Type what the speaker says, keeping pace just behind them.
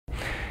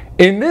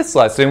In this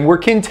lesson, we're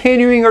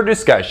continuing our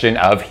discussion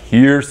of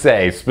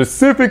hearsay.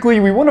 Specifically,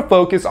 we want to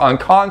focus on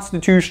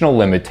constitutional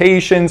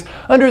limitations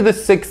under the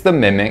Sixth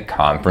Amendment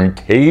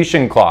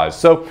Confrontation Clause.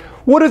 So,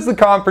 what does the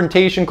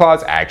Confrontation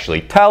Clause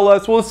actually tell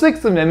us? Well, the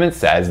Sixth Amendment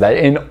says that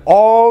in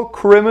all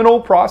criminal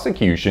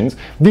prosecutions,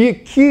 the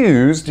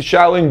accused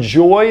shall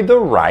enjoy the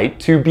right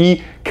to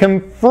be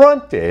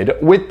confronted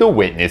with the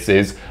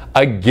witnesses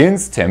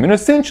against him. And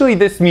essentially,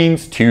 this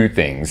means two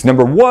things.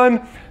 Number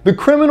one, the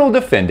criminal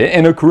defendant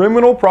in a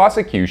criminal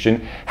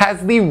prosecution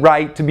has the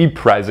right to be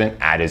present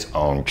at his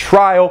own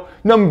trial.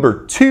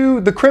 Number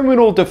two, the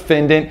criminal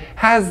defendant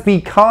has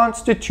the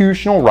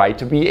constitutional right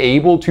to be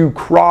able to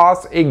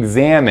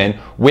cross-examine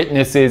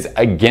witnesses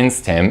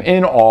against him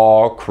in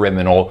all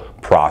criminal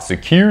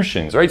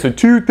prosecutions, right? So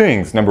two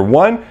things. Number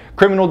one,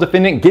 criminal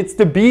defendant gets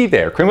to be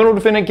there. Criminal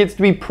defendant gets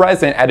to be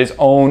present at his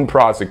own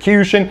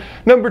prosecution.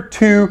 Number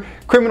two,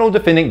 criminal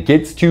defendant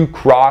gets to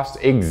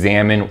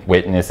cross-examine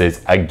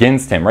witnesses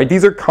against him, right?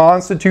 These are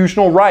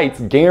constitutional rights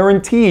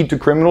guaranteed to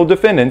criminal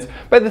defendants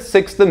by the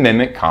Sixth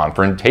Amendment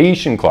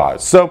Confrontation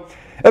Clause. So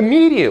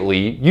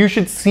immediately, you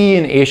should see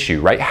an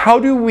issue, right? How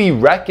do we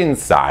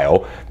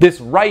reconcile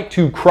this right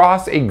to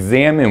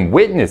cross-examine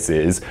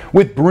witnesses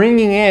with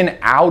bringing in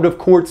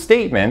out-of-court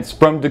statements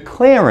from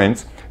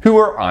declarants who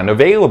are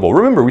unavailable?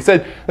 Remember, we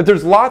said that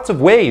there's lots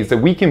of ways that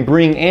we can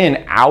bring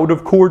in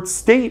out-of-court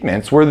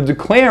statements where the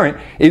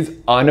declarant is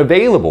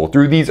unavailable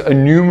through these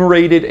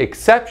enumerated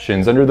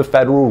exceptions under the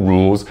federal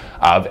rules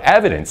of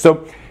evidence.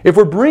 So if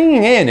we're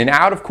bringing in an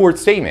out-of-court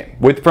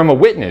statement from a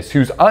witness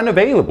who's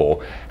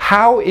unavailable,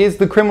 how is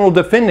the criminal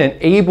defendant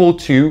able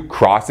to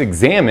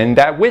cross-examine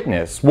that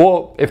witness?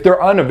 Well, if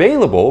they're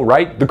unavailable,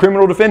 right, the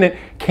criminal defendant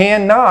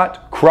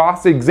cannot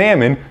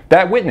cross-examine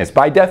that witness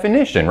by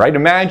definition, right?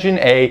 Imagine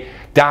a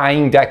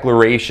dying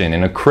declaration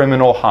in a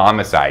criminal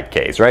homicide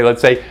case, right? Let's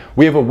say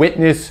we have a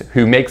witness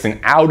who makes an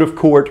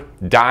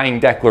out-of-court dying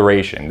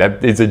declaration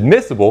that is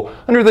admissible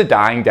under the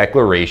dying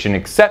declaration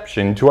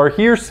exception to our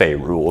hearsay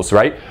rules,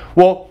 right?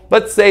 Well,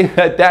 let's say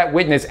that that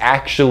witness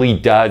actually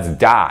does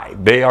die.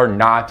 They are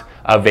not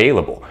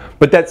available.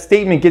 But that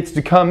statement gets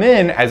to come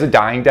in as a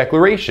dying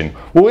declaration.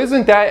 Well,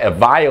 isn't that a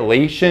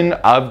violation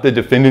of the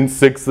defendant's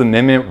Sixth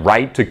Amendment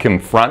right to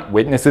confront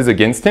witnesses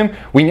against him?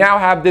 We now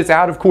have this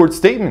out-of-court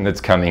statement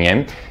that's coming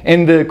in,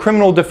 and the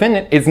criminal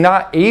defendant is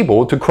not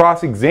able to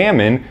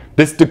cross-examine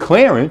this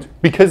declarant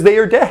because they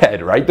are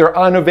dead, right? They're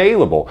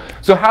unavailable.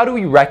 So how do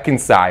we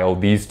reconcile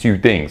these two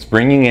things?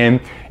 Bringing in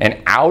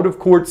an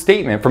out-of-court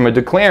statement from a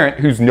declarant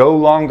who's no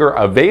longer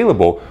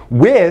available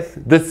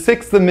with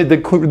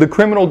the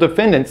criminal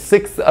defendant's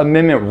Sixth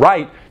Amendment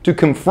right to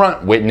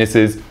confront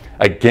witnesses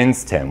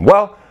against him?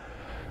 Well,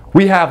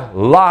 we have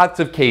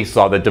lots of case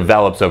law that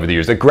develops over the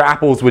years that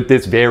grapples with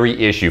this very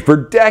issue. For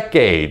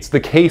decades, the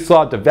case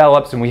law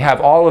develops and we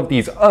have all of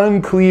these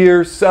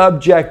unclear,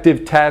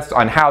 subjective tests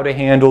on how to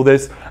handle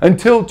this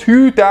until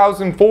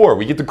 2004.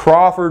 We get the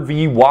Crawford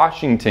v.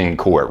 Washington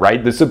Court,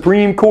 right? The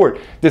Supreme Court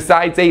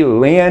decides a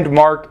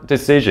landmark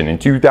decision in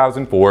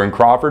 2004 in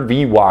Crawford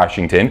v.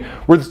 Washington,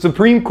 where the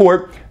Supreme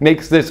Court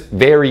makes this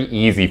very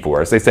easy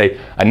for us. They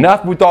say,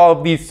 enough with all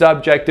of these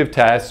subjective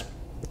tests.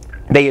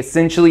 They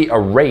essentially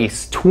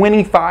erase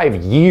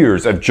 25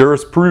 years of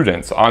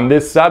jurisprudence on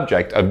this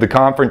subject of the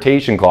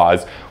Confrontation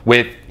Clause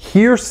with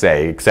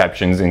hearsay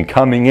exceptions and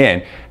coming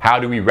in. How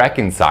do we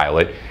reconcile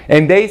it?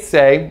 And they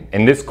say,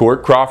 in this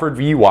court, Crawford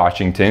v.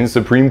 Washington,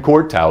 Supreme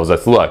Court tells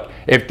us, look,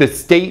 if the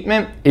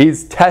statement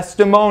is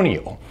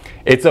testimonial,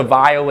 it's a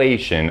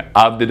violation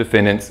of the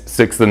defendant's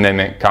Sixth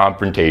Amendment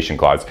Confrontation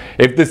Clause.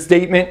 If the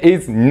statement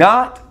is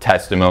not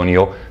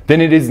testimonial,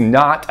 then it is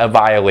not a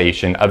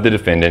violation of the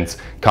defendant's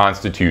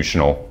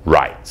constitutional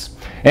rights.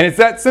 And it's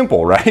that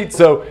simple, right?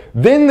 So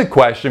then the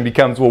question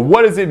becomes, well,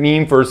 what does it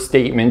mean for a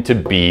statement to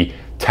be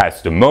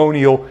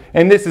testimonial?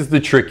 And this is the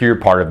trickier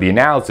part of the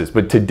analysis.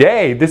 But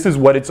today, this is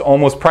what it's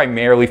almost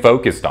primarily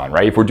focused on,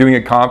 right? If we're doing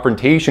a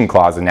Confrontation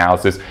Clause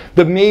analysis,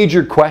 the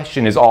major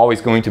question is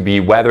always going to be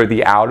whether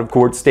the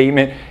out-of-court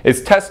statement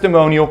is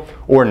testimonial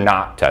or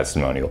not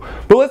testimonial.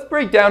 But let's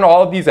break down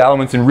all of these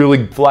elements and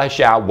really flesh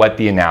out what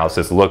the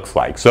analysis looks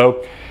like.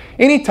 So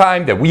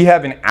anytime that we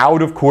have an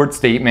out-of-court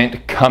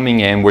statement coming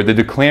in where the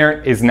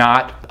declarant is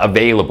not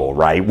available,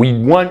 right, we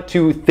want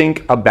to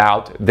think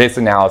about this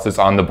analysis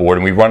on the board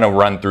and we want to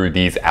run through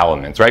these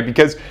elements, right?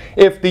 Because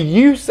if the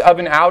use of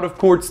an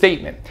out-of-court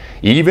statement,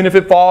 even if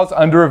it falls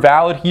under a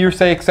valid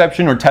hearsay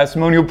exception or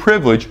testimonial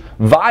privilege,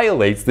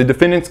 violates the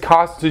defendant's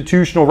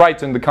constitutional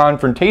rights in the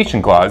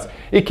Confrontation Clause,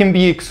 it can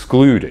be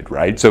excluded,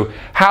 right? So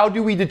how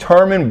do we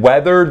determine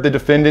whether the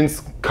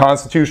defendant's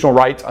constitutional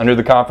rights under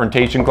the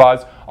Confrontation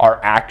Clause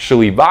are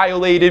actually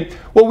violated?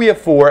 Well, we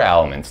have four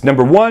elements.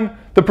 Number one,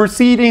 the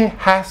proceeding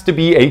has to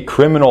be a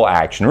criminal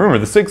action. Remember,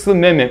 the Sixth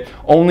Amendment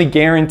only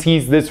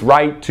guarantees this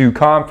right to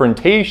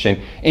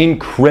confrontation in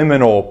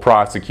criminal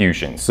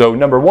prosecution. So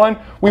number one,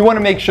 we want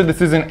to make sure this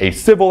isn't a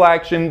civil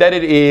action, that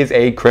it is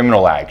a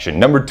criminal action.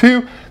 Number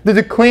two, the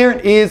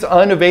declarant is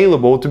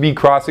unavailable to be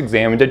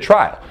cross-examined at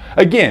trial.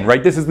 Again,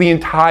 right, this is the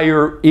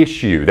entire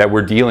issue that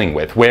we're dealing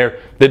with,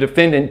 where the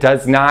defendant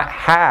does not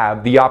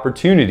have the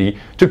opportunity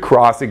to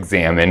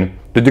cross-examine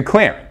the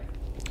declarant.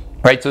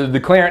 Right, so the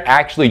declarant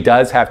actually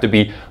does have to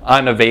be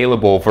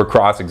unavailable for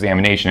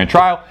cross-examination at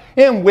trial.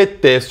 And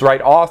with this,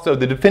 right, also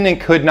the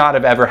defendant could not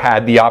have ever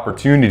had the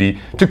opportunity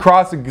to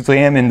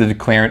cross-examine the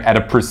declarant at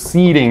a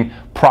proceeding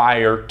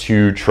prior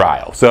to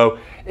trial. So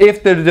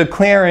if the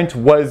declarant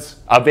was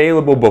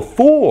available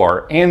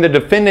before and the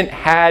defendant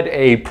had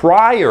a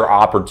prior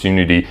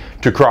opportunity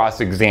to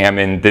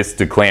cross-examine this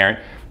declarant,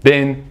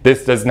 then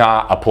this does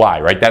not apply,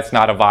 right? That's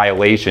not a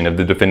violation of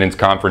the defendant's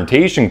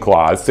confrontation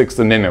clause, Sixth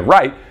Amendment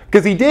right,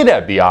 because he did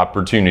have the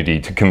opportunity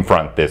to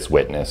confront this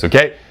witness,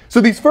 okay?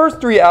 So these first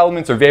three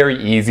elements are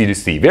very easy to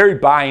see, very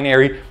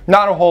binary,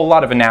 not a whole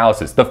lot of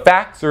analysis. The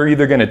facts are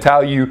either going to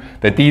tell you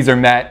that these are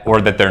met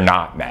or that they're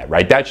not met,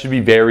 right? That should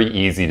be very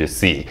easy to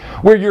see.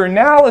 Where your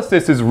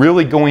analysis is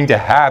really going to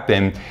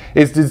happen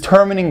is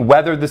determining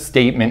whether the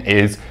statement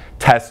is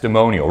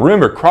testimonial.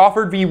 Remember,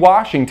 Crawford v.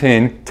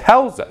 Washington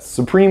tells us,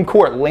 Supreme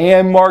Court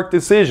landmark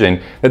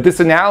decision, that this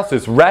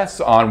analysis rests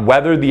on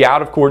whether the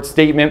out-of-court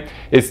statement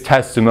is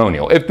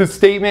testimonial. If the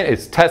statement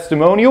is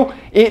testimonial,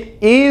 it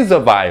is a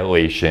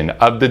violation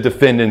of the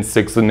defendant's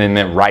Sixth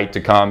Amendment right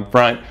to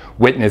confront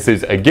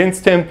witnesses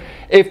against him.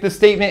 If the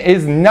statement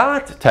is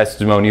not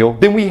testimonial,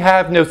 then we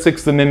have no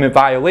Sixth Amendment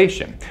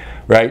violation,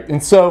 right?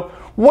 And so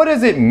what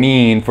does it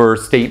mean for a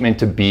statement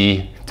to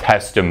be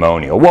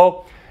testimonial?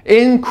 Well,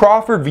 in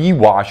Crawford v.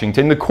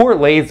 Washington, the court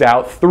lays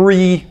out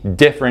three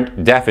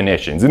different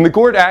definitions, and the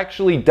court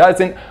actually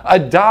doesn't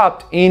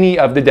adopt any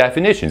of the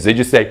definitions. They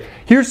just say,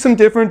 here's some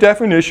different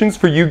definitions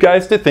for you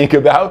guys to think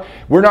about.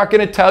 We're not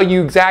going to tell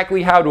you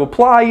exactly how to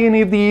apply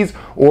any of these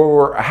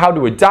or how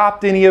to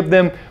adopt any of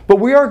them, but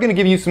we are going to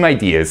give you some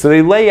ideas. So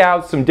they lay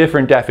out some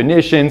different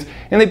definitions,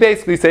 and they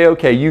basically say,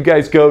 okay, you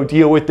guys go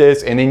deal with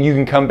this, and then you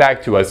can come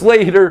back to us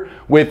later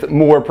with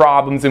more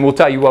problems, and we'll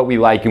tell you what we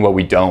like and what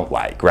we don't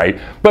like, right?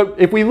 But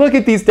if we look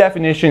at these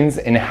definitions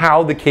and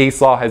how the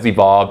case law has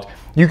evolved,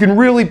 you can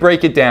really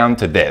break it down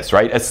to this,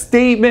 right? A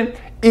statement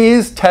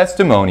is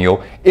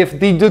testimonial if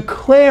the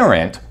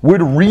declarant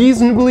would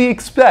reasonably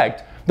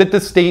expect that the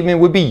statement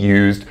would be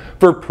used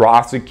for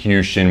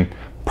prosecution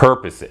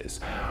purposes,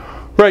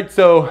 right?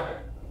 So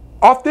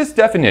off this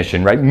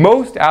definition, right,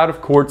 most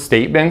out-of-court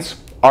statements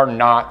are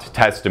not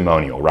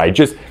testimonial, right?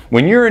 Just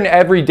when you're in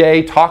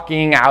everyday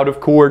talking out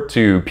of court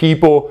to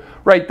people,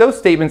 right, those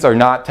statements are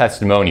not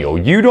testimonial.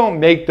 You don't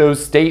make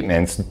those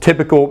statements,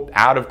 typical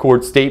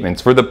out-of-court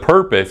statements, for the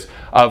purpose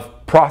of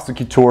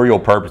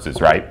prosecutorial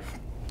purposes, right?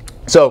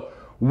 So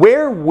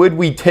where would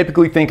we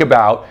typically think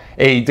about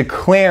a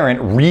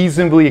declarant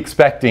reasonably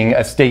expecting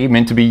a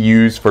statement to be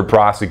used for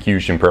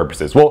prosecution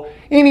purposes? Well,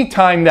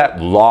 anytime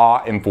that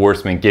law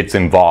enforcement gets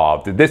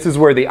involved, this is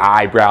where the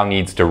eyebrow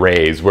needs to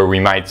raise, where we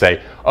might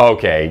say,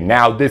 okay,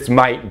 now this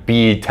might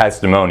be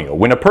testimonial.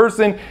 When a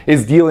person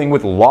is dealing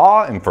with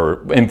law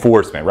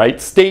enforcement,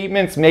 right,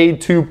 statements made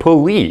to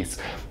police,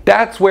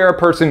 that's where a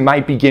person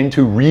might begin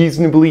to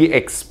reasonably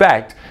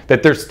expect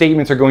that their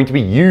statements are going to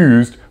be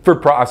used for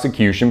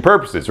prosecution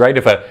purposes, right?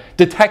 If a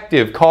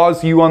detective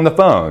calls you on the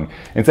phone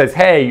and says,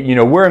 hey, you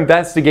know, we're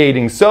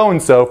investigating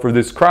so-and-so for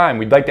this crime.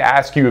 We'd like to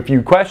ask you a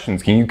few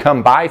questions. Can you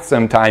come by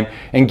sometime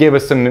and give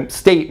us some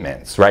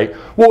statements, right?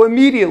 Well,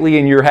 immediately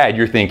in your head,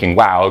 you're thinking,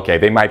 wow, okay,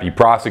 they might be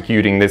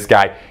prosecuting this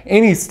guy.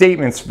 Any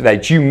statements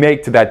that you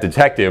make to that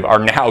detective are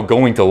now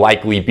going to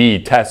likely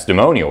be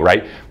testimonial,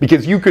 right?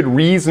 Because you could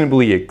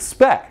reasonably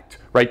expect,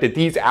 right, that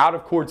these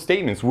out-of-court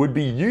statements would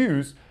be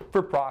used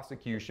for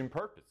prosecution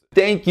purposes.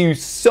 Thank you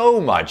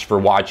so much for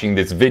watching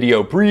this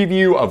video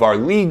preview of our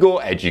Legal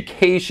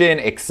Education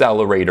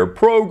Accelerator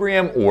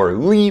Program, or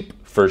LEAP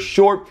for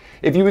short.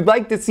 If you would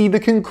like to see the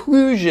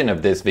conclusion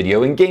of this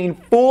video and gain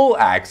full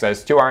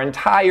access to our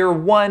entire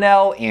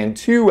 1L and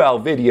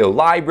 2L video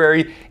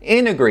library,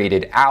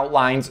 integrated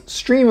outlines,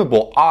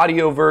 streamable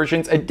audio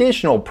versions,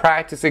 additional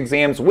practice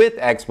exams with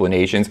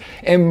explanations,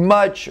 and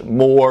much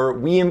more,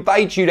 we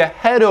invite you to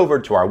head over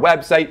to our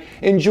website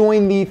and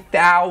join the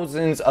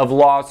thousands of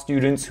law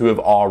students who have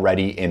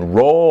already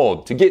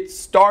enrolled. To get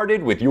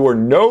started with your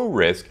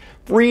no-risk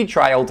free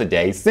trial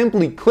today,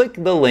 simply click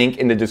the link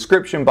in the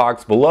description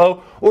box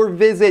below or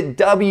visit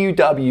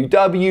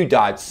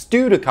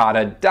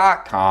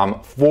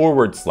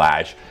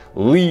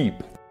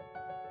www.studicata.com/leap.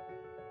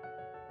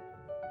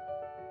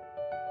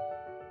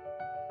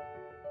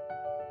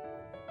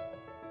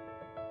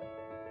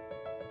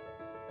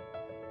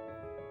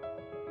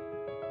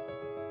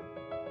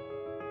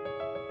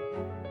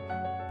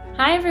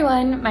 Hi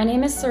everyone, my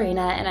name is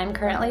Serena and I'm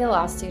currently a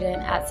law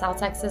student at South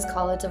Texas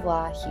College of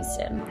Law,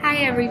 Houston. Hi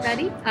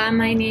everybody,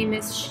 my name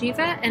is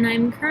Shiva and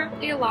I'm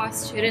currently a law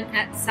student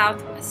at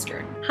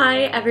Southwestern.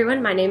 Hi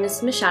everyone, my name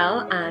is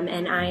Michelle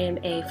and I am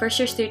a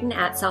first-year student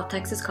at South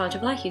Texas College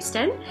of Law,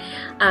 Houston.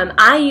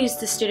 I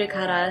used the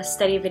Studicata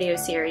study video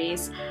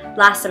series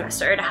last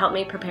semester to help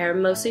me prepare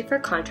mostly for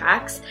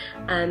contracts,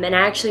 and I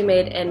actually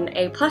made an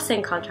A+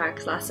 in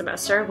contracts last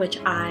semester, which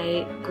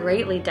I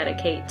greatly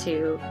dedicate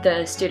to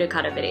the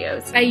Studicata videos.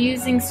 By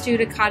using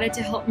Studicata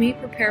to help me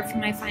prepare for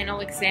my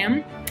final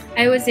exam,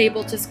 I was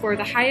able to score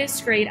the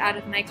highest grade out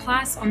of my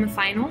class on the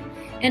final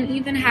and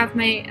even have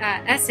my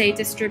essay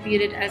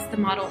distributed as the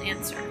model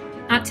answer.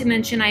 Not to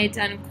mention I had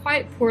done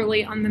quite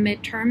poorly on the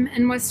midterm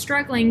and was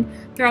struggling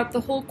throughout the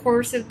whole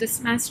course of the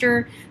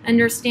semester,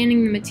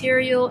 understanding the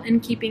material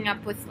and keeping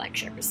up with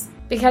lectures.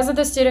 Because of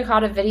the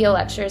Studicata video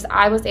lectures,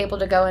 I was able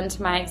to go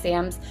into my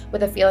exams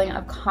with a feeling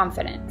of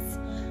confidence.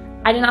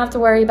 I didn't have to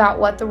worry about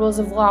what the rules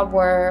of law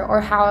were or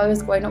how I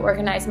was going to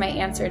organize my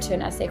answer to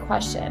an essay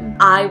question.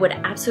 I would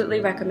absolutely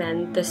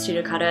recommend the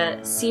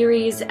Studicata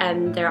series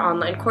and their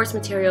online course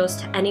materials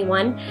to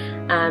anyone.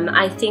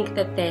 I think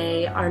that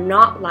they are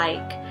not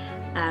like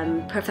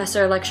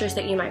professor lectures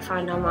that you might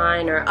find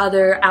online or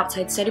other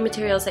outside study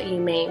materials that you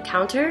may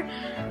encounter.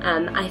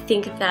 I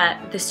think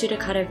that the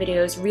Studicata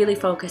videos really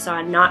focus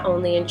on not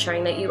only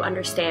ensuring that you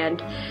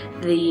understand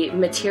the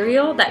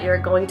material that you're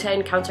going to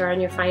encounter on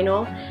your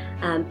final,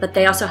 but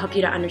they also help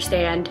you to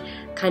understand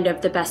kind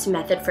of the best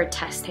method for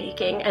test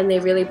taking, and they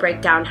really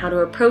break down how to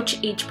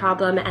approach each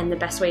problem and the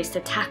best ways to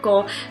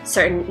tackle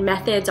certain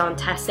methods on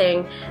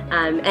testing,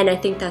 and I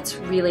think that's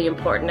really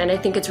important, and I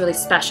think it's really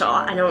special.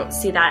 I don't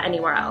see that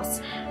anywhere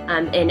else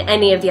in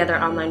any of the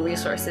other online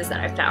resources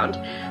that I've found.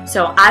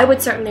 So I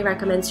would certainly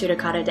recommend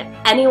Studicata to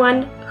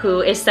anyone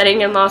who is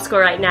studying in law school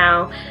right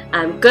now.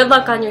 Good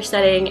luck on your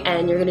studying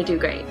and you're going to do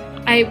great.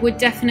 I would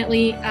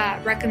definitely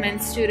recommend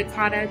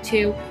Studicata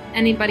to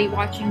anybody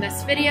watching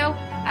this video.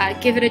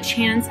 Give it a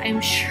chance.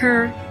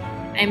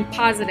 I'm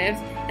positive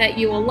that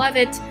you will love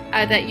it,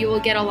 that you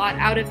will get a lot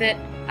out of it,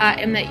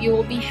 and that you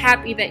will be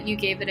happy that you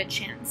gave it a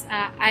chance.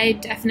 I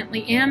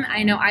definitely am.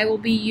 I know I will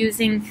be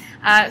using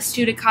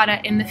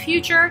Studicata in the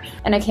future.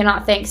 And I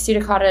cannot thank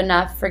Studicata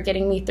enough for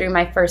getting me through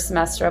my first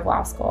semester of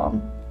law school.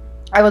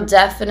 I will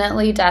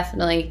definitely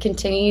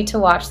continue to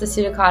watch the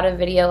Studicata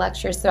video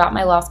lectures throughout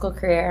my law school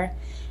career,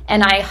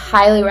 and I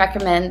highly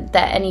recommend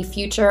that any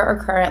future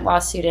or current law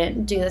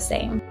student do the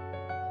same.